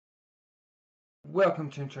Welcome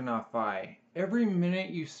to Internafi. Every minute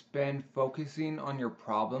you spend focusing on your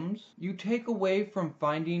problems, you take away from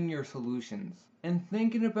finding your solutions. And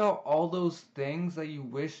thinking about all those things that you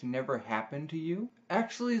wish never happened to you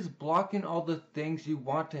actually is blocking all the things you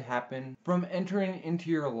want to happen from entering into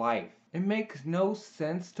your life. It makes no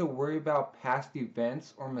sense to worry about past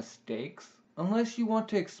events or mistakes unless you want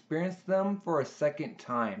to experience them for a second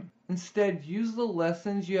time. Instead, use the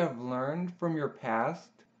lessons you have learned from your past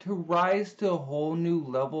to rise to a whole new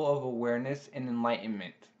level of awareness and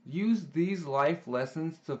enlightenment. Use these life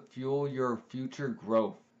lessons to fuel your future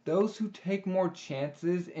growth. Those who take more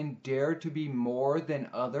chances and dare to be more than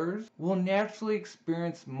others will naturally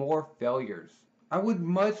experience more failures. I would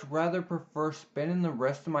much rather prefer spending the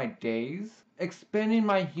rest of my days expanding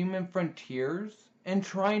my human frontiers and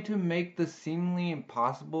trying to make the seemingly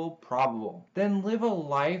impossible probable than live a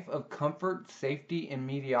life of comfort, safety, and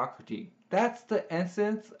mediocrity. That's the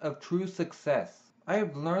essence of true success. I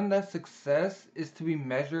have learned that success is to be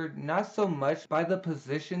measured not so much by the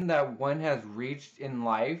position that one has reached in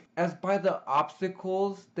life as by the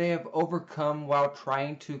obstacles they have overcome while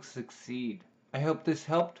trying to succeed. I hope this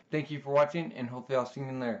helped. Thank you for watching, and hopefully I'll see you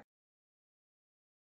in there.